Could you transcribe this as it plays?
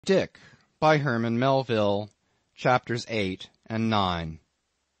Dick, by Herman Melville, Chapters 8 and 9.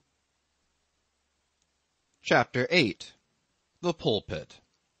 Chapter 8. The Pulpit.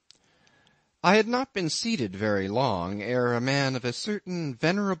 I had not been seated very long ere a man of a certain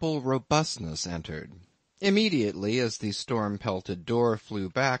venerable robustness entered. Immediately as the storm-pelted door flew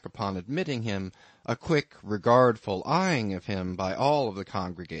back upon admitting him, a quick, regardful eyeing of him by all of the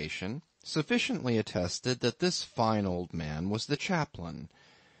congregation sufficiently attested that this fine old man was the chaplain.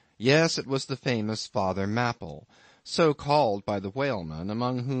 Yes, it was the famous Father Mapple, so called by the whalemen,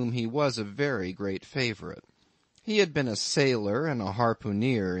 among whom he was a very great favourite. He had been a sailor and a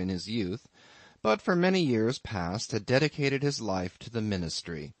harpooneer in his youth, but for many years past had dedicated his life to the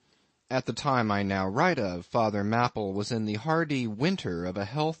ministry. At the time I now write of, Father Mapple was in the hardy winter of a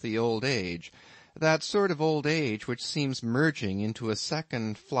healthy old age, that sort of old age which seems merging into a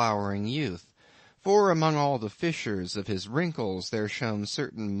second flowering youth. For among all the fissures of his wrinkles there shone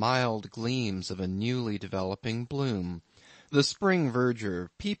certain mild gleams of a newly developing bloom, the spring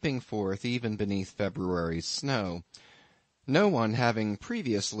verdure peeping forth even beneath February's snow. No one having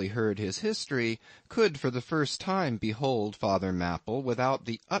previously heard his history could for the first time behold Father Mapple without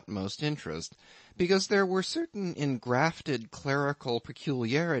the utmost interest, because there were certain engrafted clerical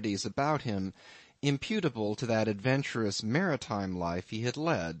peculiarities about him, imputable to that adventurous maritime life he had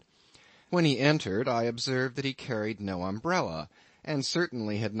led. When he entered, I observed that he carried no umbrella, and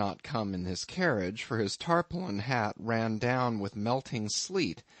certainly had not come in his carriage, for his tarpaulin hat ran down with melting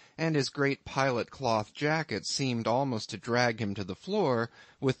sleet, and his great pilot cloth jacket seemed almost to drag him to the floor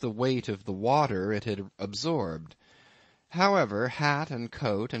with the weight of the water it had absorbed. However, hat and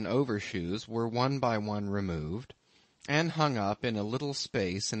coat and overshoes were one by one removed, and hung up in a little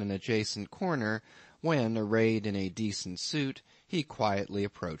space in an adjacent corner, when, arrayed in a decent suit, he quietly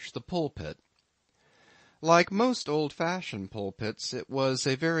approached the pulpit. Like most old-fashioned pulpits, it was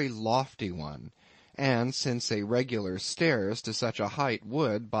a very lofty one, and since a regular stairs to such a height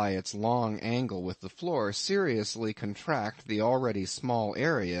would, by its long angle with the floor, seriously contract the already small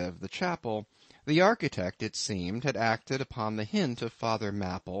area of the chapel, the architect, it seemed, had acted upon the hint of Father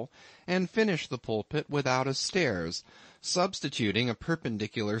Mapple, and finished the pulpit without a stairs, substituting a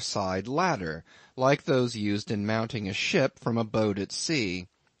perpendicular side ladder, like those used in mounting a ship from a boat at sea.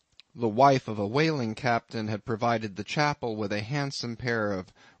 The wife of a whaling captain had provided the chapel with a handsome pair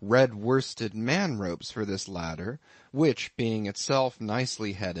of red worsted man-ropes for this ladder, which, being itself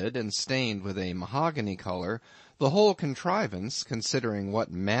nicely headed and stained with a mahogany colour, the whole contrivance, considering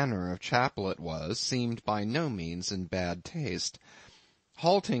what manner of chapel it was, seemed by no means in bad taste.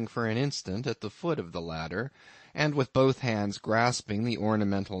 Halting for an instant at the foot of the ladder, and with both hands grasping the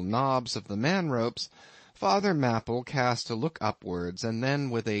ornamental knobs of the man-ropes, Father Mapple cast a look upwards, and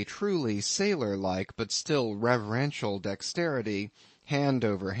then with a truly sailor-like but still reverential dexterity, hand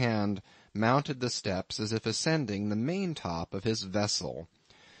over hand, mounted the steps as if ascending the main-top of his vessel.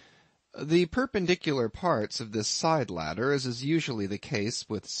 The perpendicular parts of this side ladder, as is usually the case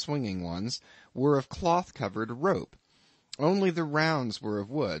with swinging ones, were of cloth-covered rope. Only the rounds were of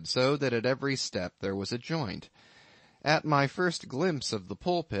wood, so that at every step there was a joint. At my first glimpse of the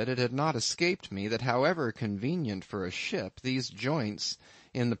pulpit it had not escaped me that however convenient for a ship, these joints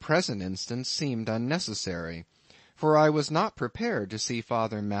in the present instance seemed unnecessary, for I was not prepared to see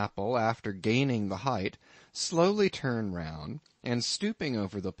Father Mapple, after gaining the height, slowly turn round, and stooping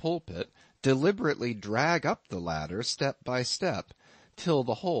over the pulpit, deliberately drag up the ladder step by step, till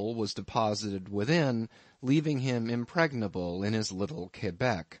the whole was deposited within, leaving him impregnable in his little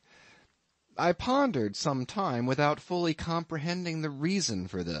Quebec. I pondered some time without fully comprehending the reason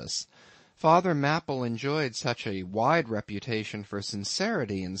for this. Father Mapple enjoyed such a wide reputation for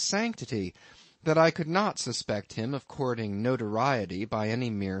sincerity and sanctity, that I could not suspect him of courting notoriety by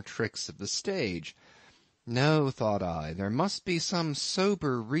any mere tricks of the stage. No, thought I, there must be some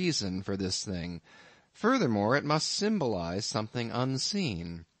sober reason for this thing. Furthermore, it must symbolize something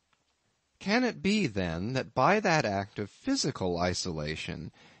unseen. Can it be, then, that by that act of physical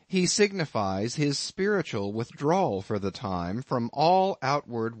isolation he signifies his spiritual withdrawal for the time from all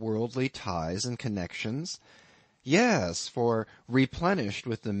outward worldly ties and connections? Yes, for replenished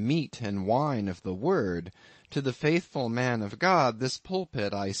with the meat and wine of the Word, to the faithful man of God this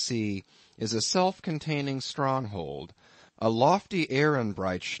pulpit, I see, is a self-containing stronghold, a lofty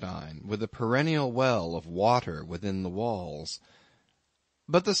Ehrenbreitstein with a perennial well of water within the walls.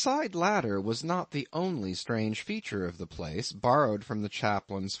 But the side ladder was not the only strange feature of the place, borrowed from the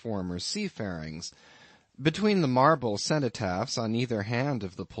chaplain's former seafarings. Between the marble cenotaphs on either hand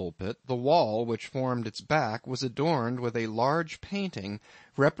of the pulpit, the wall which formed its back was adorned with a large painting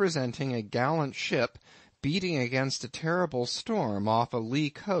representing a gallant ship beating against a terrible storm off a lee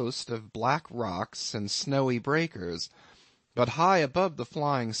coast of black rocks and snowy breakers. But high above the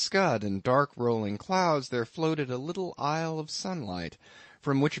flying scud and dark rolling clouds there floated a little isle of sunlight,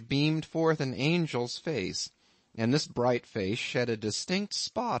 from which beamed forth an angel's face, and this bright face shed a distinct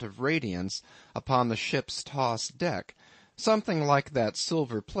spot of radiance upon the ship's tossed deck, something like that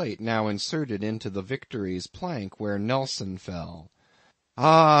silver plate now inserted into the Victory's plank where Nelson fell.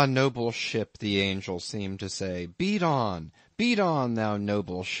 Ah, noble ship, the angel seemed to say, beat on, thou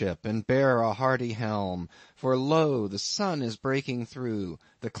noble ship, and bear a hearty helm, for lo, the sun is breaking through,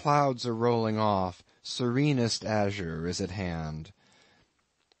 the clouds are rolling off, serenest azure is at hand.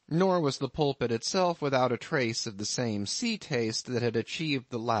 Nor was the pulpit itself without a trace of the same sea taste that had achieved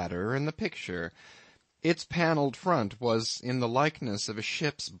the latter in the picture. Its panelled front was in the likeness of a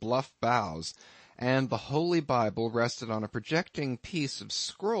ship's bluff bows, and the Holy Bible rested on a projecting piece of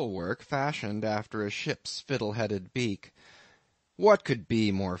scroll-work fashioned after a ship's fiddle-headed beak. What could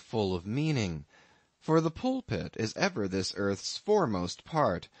be more full of meaning? For the pulpit is ever this earth's foremost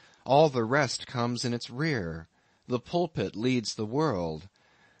part, all the rest comes in its rear. The pulpit leads the world.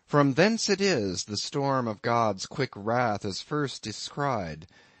 From thence it is the storm of God's quick wrath is first descried,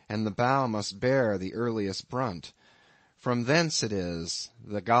 and the bow must bear the earliest brunt. From thence it is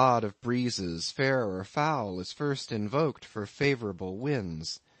the God of breezes, fair or foul, is first invoked for favourable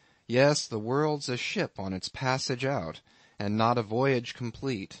winds. Yes, the world's a ship on its passage out, and not a voyage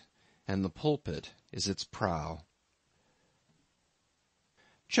complete, and the pulpit is its prow.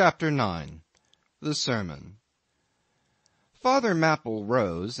 Chapter 9. The Sermon. Father Mapple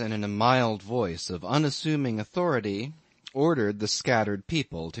rose, and in a mild voice of unassuming authority ordered the scattered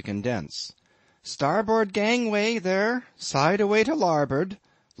people to condense. Starboard gangway there, side away to larboard,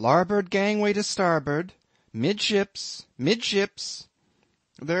 larboard gangway to starboard, midships, midships.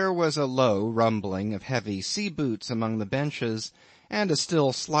 There was a low rumbling of heavy sea boots among the benches, and a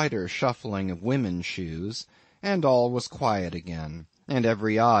still slighter shuffling of women's shoes, and all was quiet again, and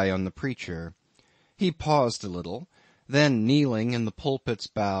every eye on the preacher. He paused a little, then kneeling in the pulpit's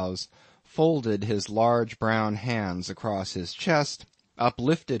bows, folded his large brown hands across his chest,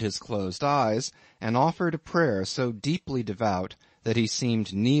 uplifted his closed eyes, and offered a prayer so deeply devout that he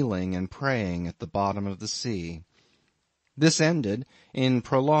seemed kneeling and praying at the bottom of the sea. This ended in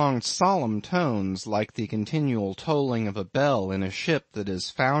prolonged solemn tones like the continual tolling of a bell in a ship that is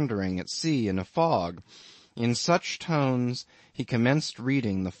foundering at sea in a fog. In such tones he commenced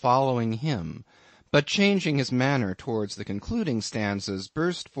reading the following hymn, but changing his manner towards the concluding stanzas,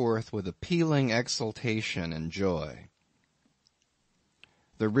 burst forth with appealing exultation and joy.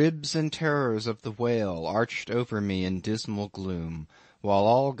 The ribs and terrors of the whale arched over me in dismal gloom, while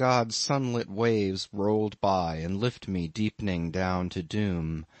all God's sunlit waves rolled by and lift me deepening down to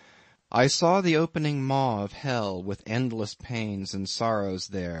doom. I saw the opening maw of hell with endless pains and sorrows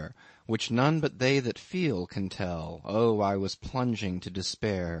there, which none but they that feel can tell. Oh, I was plunging to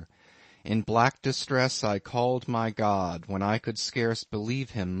despair. In black distress I called my God, when I could scarce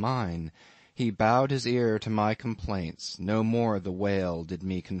believe him mine. He bowed his ear to my complaints, no more the whale did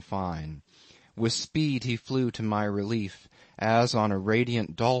me confine. With speed he flew to my relief, as on a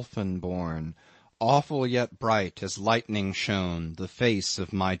radiant dolphin borne. Awful yet bright as lightning shone the face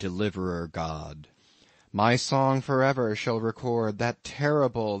of my deliverer God. My song forever shall record that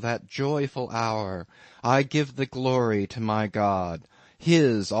terrible, that joyful hour. I give the glory to my God,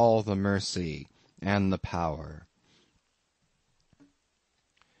 his all the mercy and the power.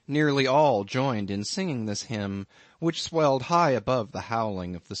 Nearly all joined in singing this hymn, which swelled high above the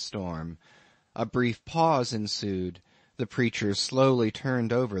howling of the storm. A brief pause ensued. The preacher slowly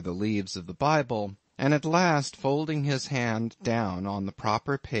turned over the leaves of the Bible, and at last, folding his hand down on the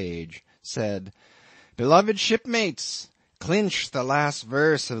proper page, said, Beloved shipmates, clinch the last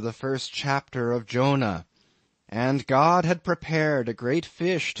verse of the first chapter of Jonah. And God had prepared a great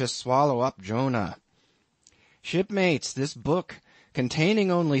fish to swallow up Jonah. Shipmates, this book,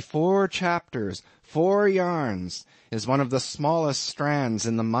 containing only 4 chapters, 4 yarns, is one of the smallest strands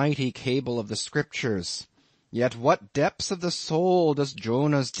in the mighty cable of the Scriptures. Yet what depths of the soul does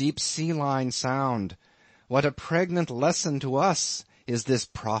Jonah's deep sea line sound? What a pregnant lesson to us is this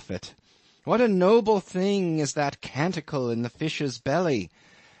prophet! What a noble thing is that canticle in the fish's belly!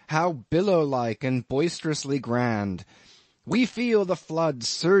 How billow-like and boisterously grand! We feel the flood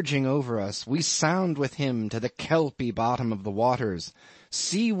surging over us. We sound with him to the kelpy bottom of the waters.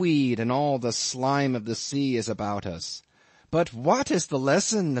 Seaweed and all the slime of the sea is about us. But what is the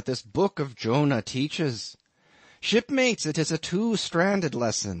lesson that this book of Jonah teaches? Shipmates, it is a 2-stranded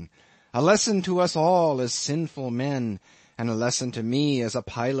lesson. A lesson to us all as sinful men, and a lesson to me as a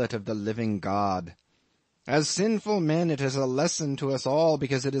pilot of the living God. As sinful men it is a lesson to us all,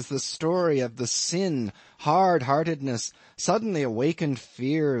 because it is the story of the sin, hard-heartedness, suddenly awakened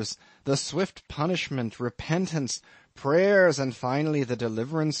fears, the swift punishment, repentance, prayers, and finally the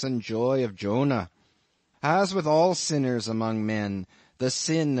deliverance and joy of Jonah. As with all sinners among men, the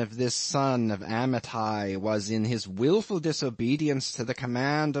sin of this son of Amittai was in his willful disobedience to the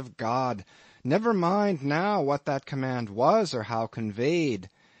command of God. Never mind now what that command was or how conveyed,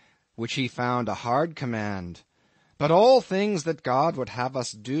 which he found a hard command. But all things that God would have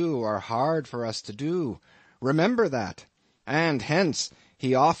us do are hard for us to do. Remember that. And hence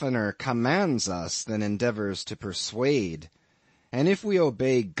he oftener commands us than endeavors to persuade. And if we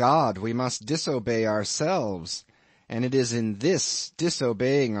obey God, we must disobey ourselves. And it is in this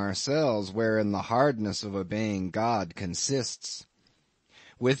disobeying ourselves wherein the hardness of obeying God consists.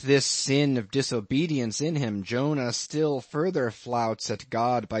 With this sin of disobedience in him, Jonah still further flouts at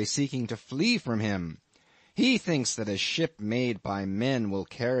God by seeking to flee from him. He thinks that a ship made by men will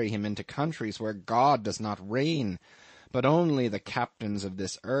carry him into countries where God does not reign, but only the captains of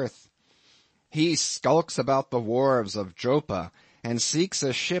this earth. He skulks about the wharves of Joppa and seeks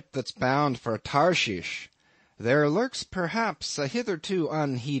a ship that's bound for Tarshish. There lurks perhaps a hitherto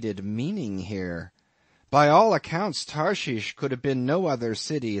unheeded meaning here. By all accounts, Tarshish could have been no other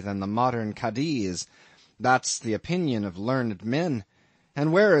city than the modern Cadiz. That's the opinion of learned men.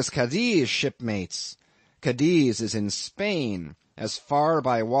 And where is Cadiz, shipmates? Cadiz is in Spain, as far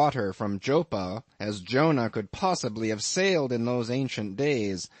by water from Joppa as Jonah could possibly have sailed in those ancient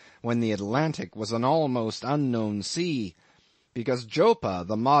days, when the Atlantic was an almost unknown sea. Because Joppa,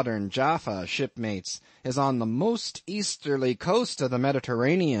 the modern Jaffa, shipmates, is on the most easterly coast of the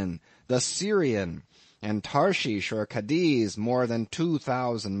Mediterranean, the Syrian, and Tarshish or Cadiz more than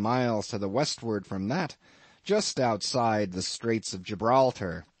 2,000 miles to the westward from that, just outside the Straits of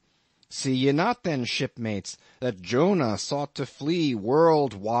Gibraltar. See ye not then, shipmates, that Jonah sought to flee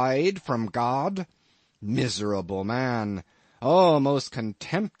world-wide from God? Miserable man! Oh, most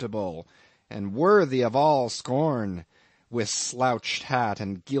contemptible, and worthy of all scorn! With slouched hat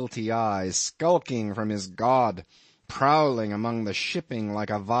and guilty eyes, skulking from his God, prowling among the shipping like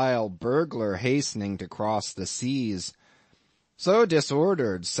a vile burglar hastening to cross the seas. So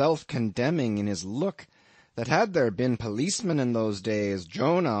disordered, self-condemning in his look, that had there been policemen in those days,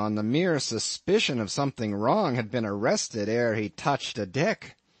 Jonah, on the mere suspicion of something wrong, had been arrested ere he touched a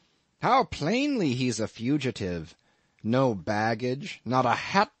deck. How plainly he's a fugitive! No baggage, not a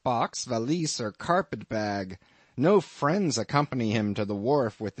hat-box, valise, or carpet-bag. No friends accompany him to the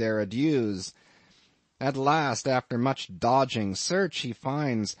wharf with their adieus. At last, after much dodging search, he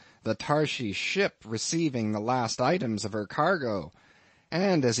finds the Tarshish ship receiving the last items of her cargo,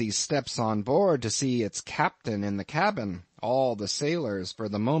 and as he steps on board to see its captain in the cabin, all the sailors, for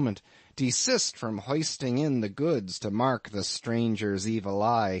the moment, desist from hoisting in the goods to mark the stranger's evil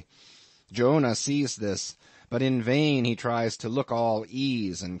eye. Jonah sees this, but in vain he tries to look all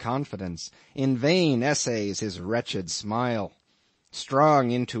ease and confidence. In vain essays his wretched smile.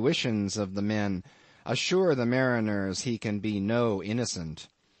 Strong intuitions of the men assure the mariners he can be no innocent.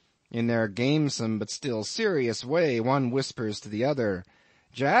 In their gamesome but still serious way, one whispers to the other,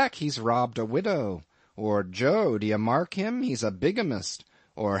 "Jack, he's robbed a widow," or "Joe, d'ye mark him? He's a bigamist,"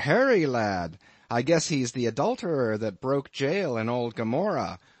 or "Harry, lad, I guess he's the adulterer that broke jail in old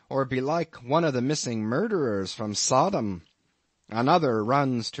Gomorrah," or belike one of the missing murderers from Sodom. Another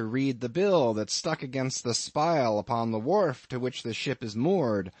runs to read the bill that's stuck against the spile upon the wharf to which the ship is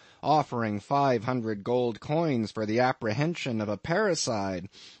moored, offering 500 gold coins for the apprehension of a parricide,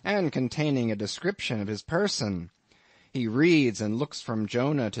 and containing a description of his person. He reads and looks from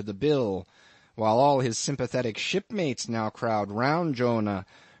Jonah to the bill, while all his sympathetic shipmates now crowd round Jonah,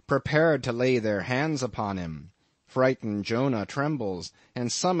 prepared to lay their hands upon him. Frightened Jonah trembles,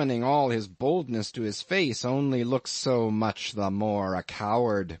 and summoning all his boldness to his face, only looks so much the more a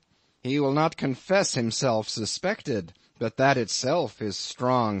coward. He will not confess himself suspected, but that itself is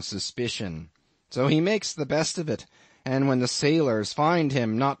strong suspicion. So he makes the best of it, and when the sailors find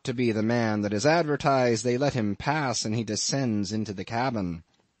him not to be the man that is advertised, they let him pass, and he descends into the cabin.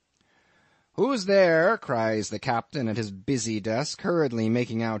 "Who's there?" cries the captain at his busy desk, hurriedly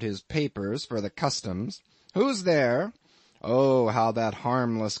making out his papers for the customs. "Who's there?" Oh, how that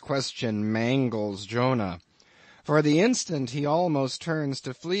harmless question mangles Jonah. For the instant he almost turns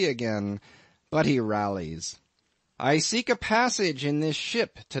to flee again, but he rallies. "I seek a passage in this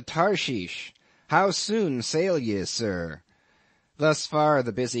ship to Tarshish. How soon sail ye, sir?" Thus far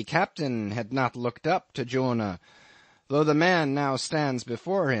the busy captain had not looked up to Jonah, though the man now stands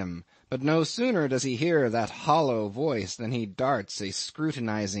before him, but no sooner does he hear that hollow voice than he darts a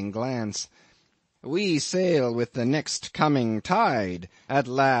scrutinizing glance. We sail with the next coming tide, at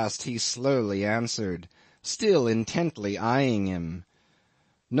last he slowly answered, still intently eyeing him.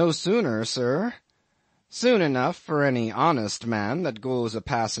 No sooner, sir? Soon enough for any honest man that goes a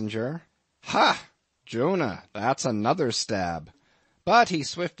passenger. Ha! Jonah, that's another stab. But he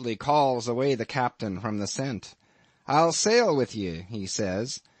swiftly calls away the captain from the scent. I'll sail with ye, he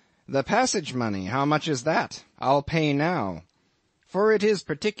says. The passage money, how much is that? I'll pay now. For it is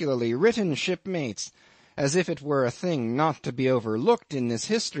particularly written, shipmates, as if it were a thing not to be overlooked in this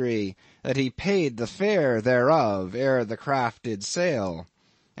history, that he paid the fare thereof ere the craft did sail.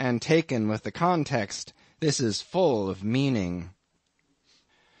 And taken with the context, this is full of meaning.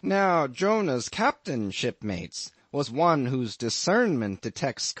 Now Jonah's captain, shipmates, was one whose discernment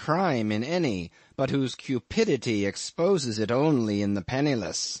detects crime in any, but whose cupidity exposes it only in the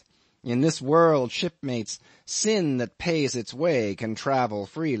penniless. In this world, shipmates, sin that pays its way can travel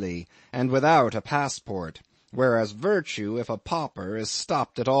freely, and without a passport, whereas virtue, if a pauper, is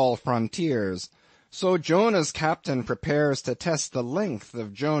stopped at all frontiers. So Jonah's captain prepares to test the length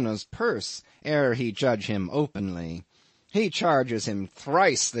of Jonah's purse, ere he judge him openly. He charges him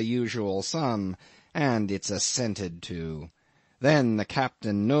thrice the usual sum, and it's assented to. Then the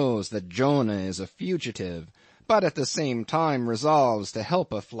captain knows that Jonah is a fugitive, but at the same time resolves to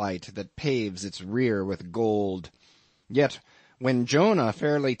help a flight that paves its rear with gold. Yet when Jonah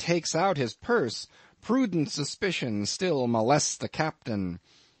fairly takes out his purse, prudent suspicion still molests the captain.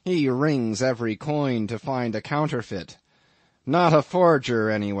 He rings every coin to find a counterfeit. Not a forger,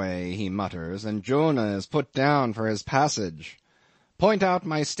 anyway, he mutters, and Jonah is put down for his passage. Point out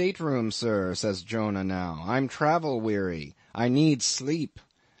my stateroom, sir, says Jonah now. I'm travel-weary. I need sleep.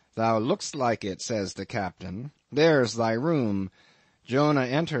 Thou look'st like it, says the captain. There's thy room. Jonah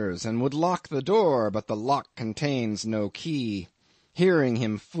enters, and would lock the door, but the lock contains no key. Hearing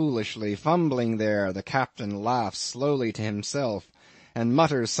him foolishly fumbling there, the captain laughs slowly to himself, and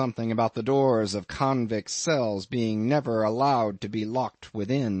mutters something about the doors of convicts' cells being never allowed to be locked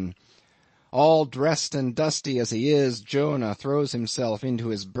within. All dressed and dusty as he is, Jonah throws himself into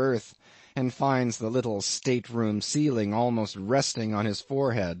his berth, and finds the little stateroom ceiling almost resting on his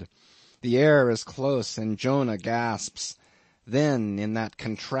forehead. The air is close, and Jonah gasps. Then, in that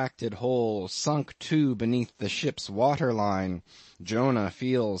contracted hole, sunk too beneath the ship's waterline, Jonah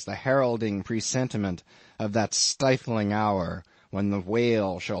feels the heralding presentiment of that stifling hour when the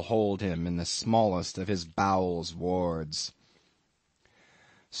whale shall hold him in the smallest of his bowels' wards.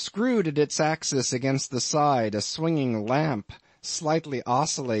 Screwed at its axis against the side, a swinging lamp slightly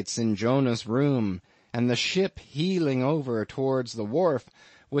oscillates in Jonah's room, and the ship heeling over towards the wharf,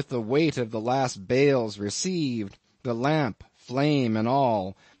 with the weight of the last bales received, the lamp, flame and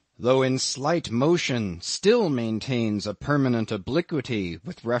all, though in slight motion, still maintains a permanent obliquity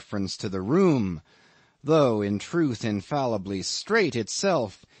with reference to the room, though in truth infallibly straight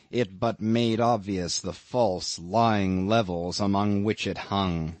itself, it but made obvious the false lying levels among which it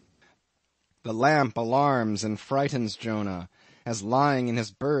hung. The lamp alarms and frightens Jonah, as lying in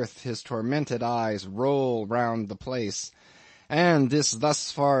his berth his tormented eyes roll round the place, and this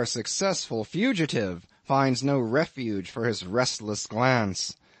thus far successful fugitive finds no refuge for his restless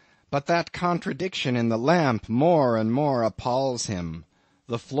glance. But that contradiction in the lamp more and more appalls him.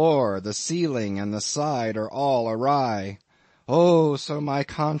 The floor, the ceiling, and the side are all awry. Oh, so my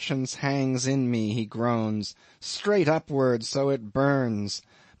conscience hangs in me, he groans, straight upward so it burns,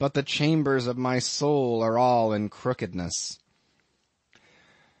 but the chambers of my soul are all in crookedness.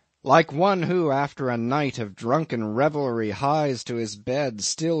 Like one who, after a night of drunken revelry, hies to his bed,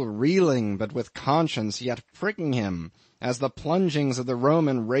 still reeling, but with conscience yet pricking him, as the plungings of the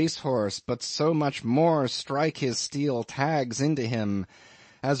Roman racehorse but so much more strike his steel tags into him,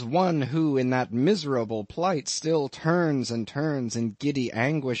 as one who in that miserable plight still turns and turns in giddy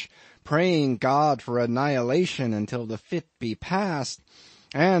anguish, praying God for annihilation until the fit be past,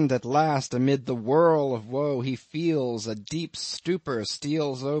 and at last amid the whirl of woe he feels a deep stupor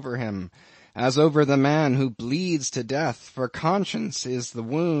steals over him, as over the man who bleeds to death, for conscience is the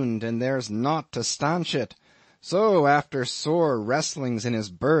wound and there's naught to stanch it. So after sore wrestlings in his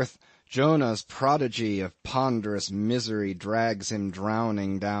berth, Jonah's prodigy of ponderous misery drags him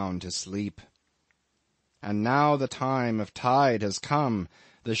drowning down to sleep. And now the time of tide has come,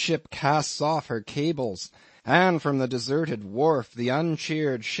 the ship casts off her cables, and from the deserted wharf the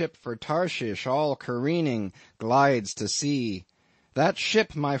uncheered ship for Tarshish, all careening, glides to sea. That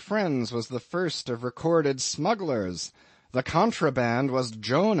ship, my friends, was the first of recorded smugglers. The contraband was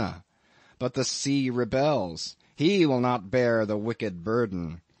Jonah. But the sea rebels. He will not bear the wicked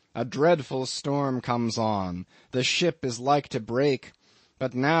burden. A dreadful storm comes on. The ship is like to break.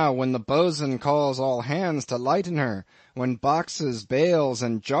 But now, when the boatswain calls all hands to lighten her, when boxes, bales,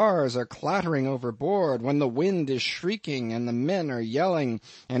 and jars are clattering overboard, when the wind is shrieking and the men are yelling,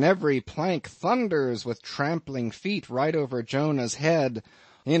 and every plank thunders with trampling feet right over Jonah's head,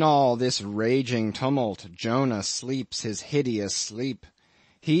 in all this raging tumult Jonah sleeps his hideous sleep.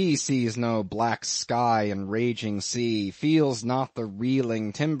 He sees no black sky and raging sea, feels not the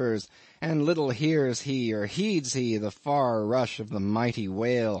reeling timbers, and little hears he or heeds he the far rush of the mighty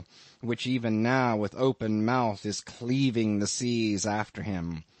whale, which even now with open mouth is cleaving the seas after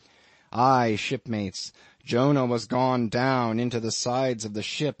him. Aye, shipmates, Jonah was gone down into the sides of the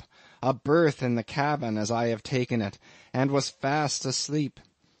ship, a berth in the cabin as I have taken it, and was fast asleep.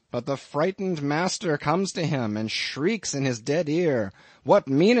 But the frightened master comes to him, and shrieks in his dead ear, "What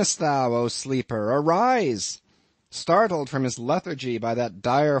meanest thou, O sleeper? Arise!" Startled from his lethargy by that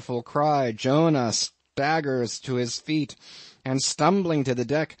direful cry, Jonah staggers to his feet, and stumbling to the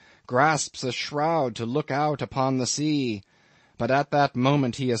deck, grasps a shroud to look out upon the sea. But at that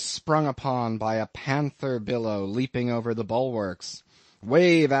moment he is sprung upon by a panther billow leaping over the bulwarks.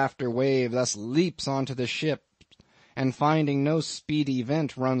 Wave after wave thus leaps onto the ship, and finding no speedy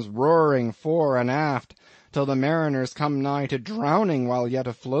vent, runs roaring fore and aft, till the mariners come nigh to drowning while yet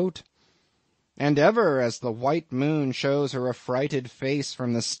afloat. And ever, as the white moon shows her affrighted face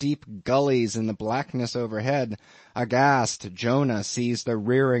from the steep gullies in the blackness overhead, aghast Jonah sees the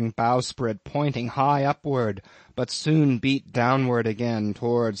rearing bowsprit pointing high upward, but soon beat downward again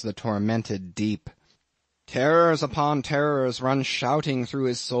towards the tormented deep. Terrors upon terrors run shouting through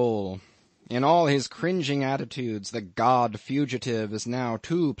his soul. In all his cringing attitudes, the god fugitive is now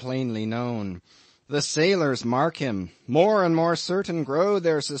too plainly known. The sailors mark him. More and more certain grow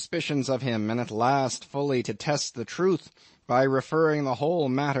their suspicions of him, and at last, fully to test the truth, by referring the whole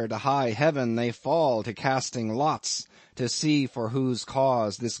matter to high heaven, they fall to casting lots, to see for whose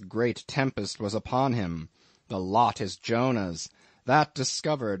cause this great tempest was upon him. The lot is Jonah's. That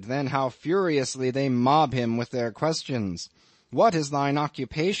discovered, then how furiously they mob him with their questions. What is thine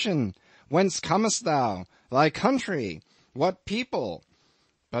occupation? Whence comest thou? Thy country? What people?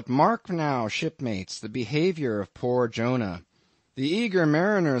 But mark now, shipmates, the behavior of poor Jonah. The eager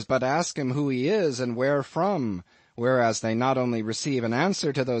mariners but ask him who he is and where from, whereas they not only receive an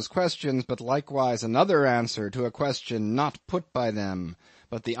answer to those questions, but likewise another answer to a question not put by them,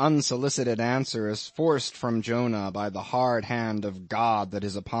 but the unsolicited answer is forced from Jonah by the hard hand of God that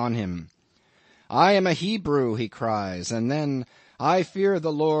is upon him. I am a Hebrew, he cries, and then, I fear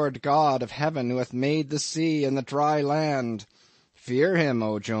the Lord God of heaven, who hath made the sea and the dry land. Fear him,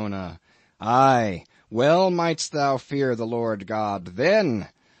 O Jonah. Aye, well mightst thou fear the Lord God. Then,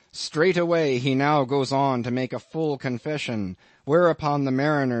 straightway he now goes on to make a full confession, whereupon the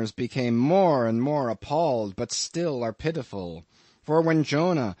mariners became more and more appalled, but still are pitiful. For when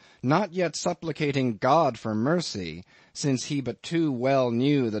Jonah, not yet supplicating God for mercy, since he but too well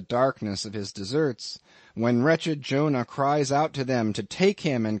knew the darkness of his deserts, when wretched Jonah cries out to them to take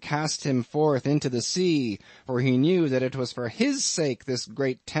him and cast him forth into the sea, for he knew that it was for his sake this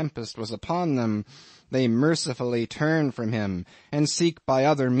great tempest was upon them, they mercifully turn from him, and seek by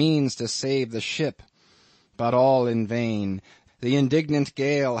other means to save the ship. But all in vain. The indignant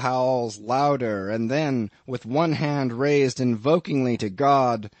gale howls louder, and then, with one hand raised invokingly to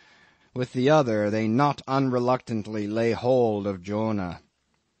God, with the other they not unreluctantly lay hold of Jonah.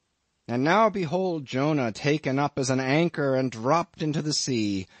 And now behold Jonah taken up as an anchor and dropped into the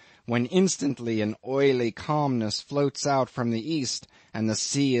sea, when instantly an oily calmness floats out from the east, and the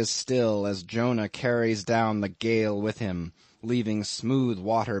sea is still as Jonah carries down the gale with him, leaving smooth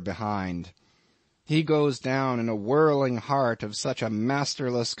water behind. He goes down in a whirling heart of such a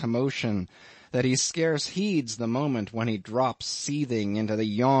masterless commotion that he scarce heeds the moment when he drops seething into the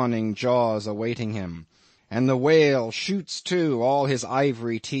yawning jaws awaiting him, and the whale shoots too all his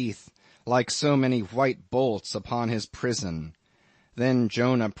ivory teeth, like so many white bolts upon his prison. Then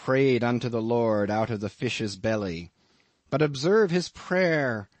Jonah prayed unto the Lord out of the fish's belly. But observe his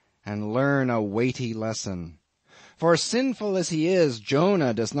prayer, and learn a weighty lesson. For sinful as he is,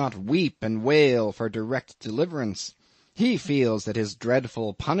 Jonah does not weep and wail for direct deliverance. He feels that his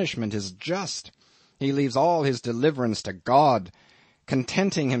dreadful punishment is just. He leaves all his deliverance to God,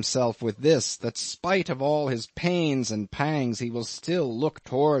 contenting himself with this, that spite of all his pains and pangs he will still look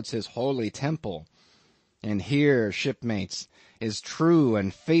towards his holy temple. And here, shipmates, is true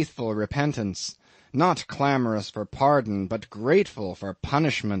and faithful repentance, not clamorous for pardon, but grateful for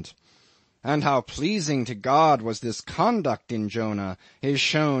punishment. And how pleasing to God was this conduct in Jonah is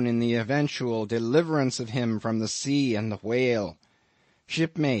shown in the eventual deliverance of him from the sea and the whale.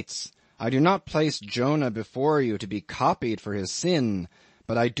 Shipmates, I do not place Jonah before you to be copied for his sin,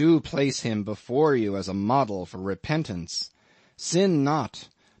 but I do place him before you as a model for repentance. Sin not,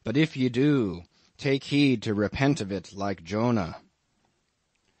 but if ye do, take heed to repent of it like Jonah."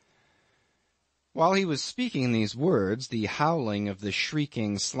 While he was speaking these words, the howling of the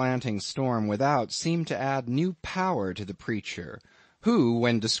shrieking, slanting storm without seemed to add new power to the preacher, who,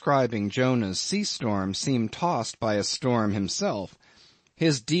 when describing Jonah's sea storm, seemed tossed by a storm himself.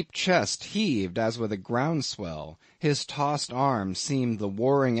 His deep chest heaved as with a groundswell, his tossed arms seemed the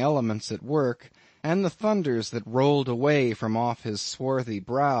warring elements at work, and the thunders that rolled away from off his swarthy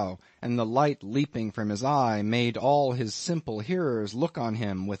brow, and the light leaping from his eye, made all his simple hearers look on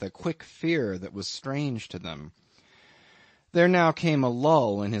him with a quick fear that was strange to them. There now came a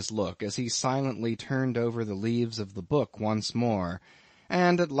lull in his look as he silently turned over the leaves of the book once more,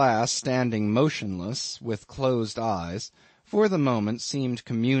 and at last, standing motionless, with closed eyes, for the moment seemed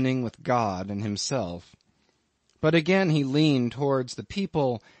communing with God and himself. But again he leaned towards the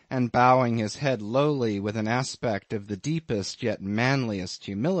people, and bowing his head lowly with an aspect of the deepest yet manliest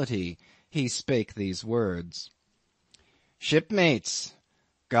humility, he spake these words: "Shipmates,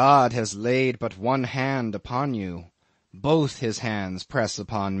 God has laid but one hand upon you. Both his hands press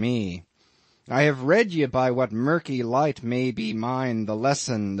upon me. I have read ye by what murky light may be mine the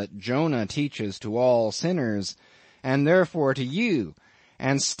lesson that Jonah teaches to all sinners, and therefore to you,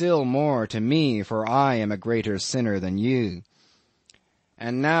 and still more to me, for I am a greater sinner than you.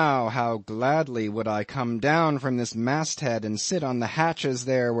 And now how gladly would I come down from this masthead and sit on the hatches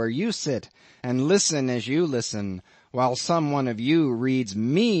there where you sit, and listen as you listen, while some one of you reads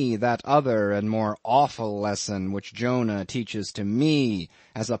me that other and more awful lesson which Jonah teaches to me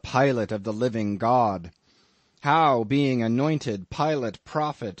as a pilot of the living God. How, being anointed pilot,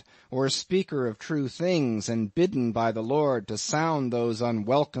 prophet, or speaker of true things, and bidden by the Lord to sound those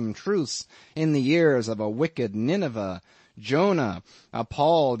unwelcome truths in the ears of a wicked Nineveh, Jonah,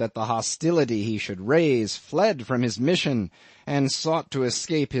 appalled at the hostility he should raise, fled from his mission, and sought to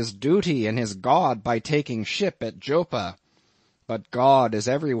escape his duty and his God by taking ship at Joppa. But God is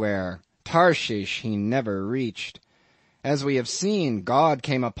everywhere. Tarshish he never reached. As we have seen, God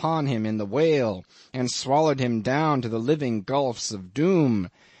came upon him in the whale, and swallowed him down to the living gulfs of doom,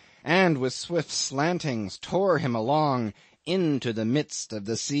 and with swift slantings tore him along into the midst of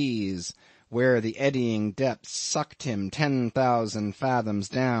the seas, where the eddying depths sucked him 10,000 fathoms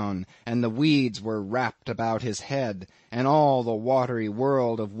down, and the weeds were wrapped about his head, and all the watery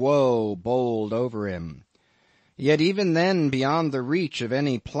world of woe bowled over him. Yet even then, beyond the reach of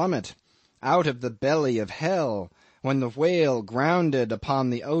any plummet, out of the belly of hell, when the whale grounded upon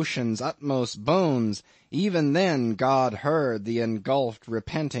the ocean's utmost bones, even then God heard the engulfed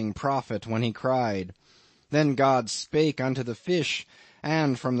repenting prophet when he cried. Then God spake unto the fish,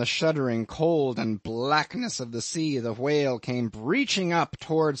 and from the shuddering cold and blackness of the sea the whale came breaching up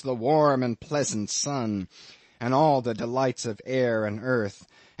towards the warm and pleasant sun, and all the delights of air and earth,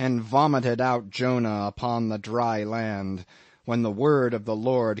 and vomited out Jonah upon the dry land, when the word of the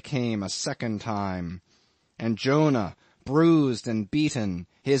Lord came a second time. And Jonah, bruised and beaten,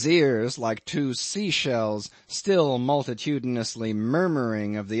 his ears, like two sea-shells, still multitudinously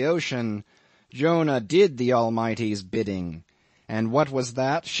murmuring of the ocean, Jonah did the Almighty's bidding. And what was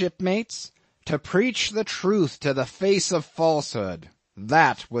that, shipmates? To preach the truth to the face of falsehood.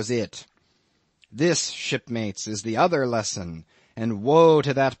 That was it. This, shipmates, is the other lesson, and woe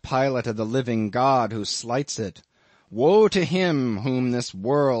to that pilot of the living God who slights it. Woe to him whom this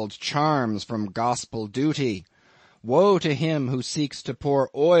world charms from gospel duty. Woe to him who seeks to pour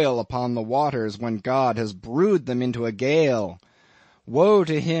oil upon the waters when God has brewed them into a gale. Woe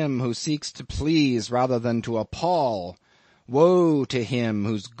to him who seeks to please rather than to appall. Woe to him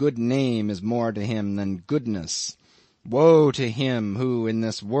whose good name is more to him than goodness. Woe to him who in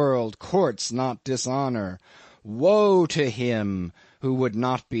this world courts not dishonor. Woe to him who would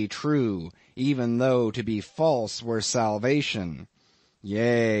not be true, even though to be false were salvation.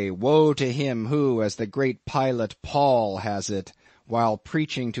 Yea, woe to him who, as the great pilot Paul has it, while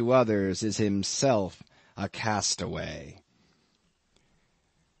preaching to others is himself a castaway.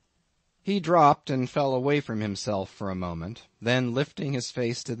 He dropped and fell away from himself for a moment, then lifting his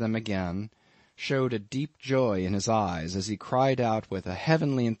face to them again, showed a deep joy in his eyes as he cried out with a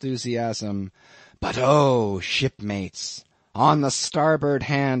heavenly enthusiasm, "But oh, shipmates, on the starboard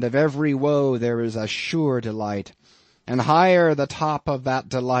hand of every woe there is a sure delight, and higher the top of that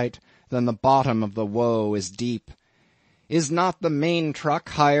delight than the bottom of the woe is deep. Is not the main truck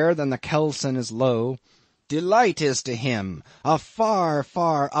higher than the kelson is low? Delight is to him, a far,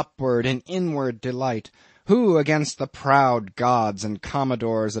 far upward and inward delight, who against the proud gods and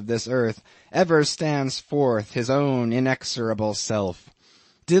commodores of this earth ever stands forth his own inexorable self.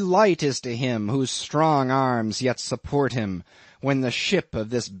 Delight is to him whose strong arms yet support him, when the ship of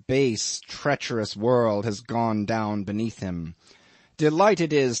this base, treacherous world has gone down beneath him. Delight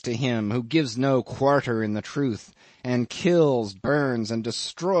it is to him who gives no quarter in the truth, and kills, burns, and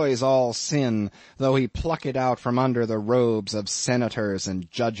destroys all sin, though he pluck it out from under the robes of senators and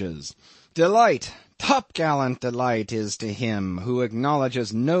judges. Delight, top-gallant delight is to him who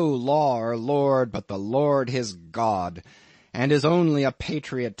acknowledges no law or lord but the Lord his God, and is only a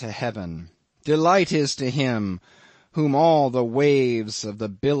patriot to heaven. Delight is to him whom all the waves of the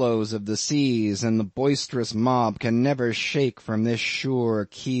billows of the seas and the boisterous mob can never shake from this sure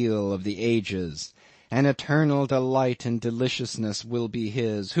keel of the ages. An eternal delight and deliciousness will be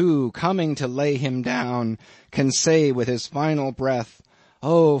his, who, coming to lay him down, can say with his final breath,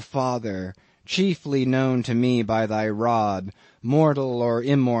 O Father, chiefly known to me by thy rod, mortal or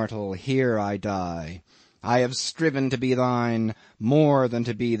immortal, here I die. I have striven to be thine more than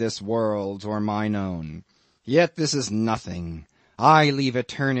to be this world's or mine own. Yet this is nothing. I leave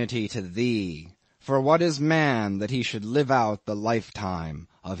eternity to thee. For what is man that he should live out the lifetime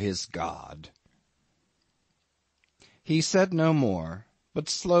of his God? He said no more, but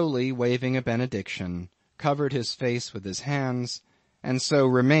slowly waving a benediction, covered his face with his hands, and so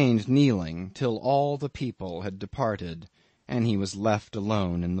remained kneeling till all the people had departed, and he was left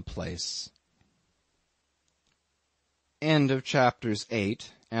alone in the place. End of chapters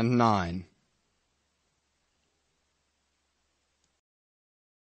 8 and 9.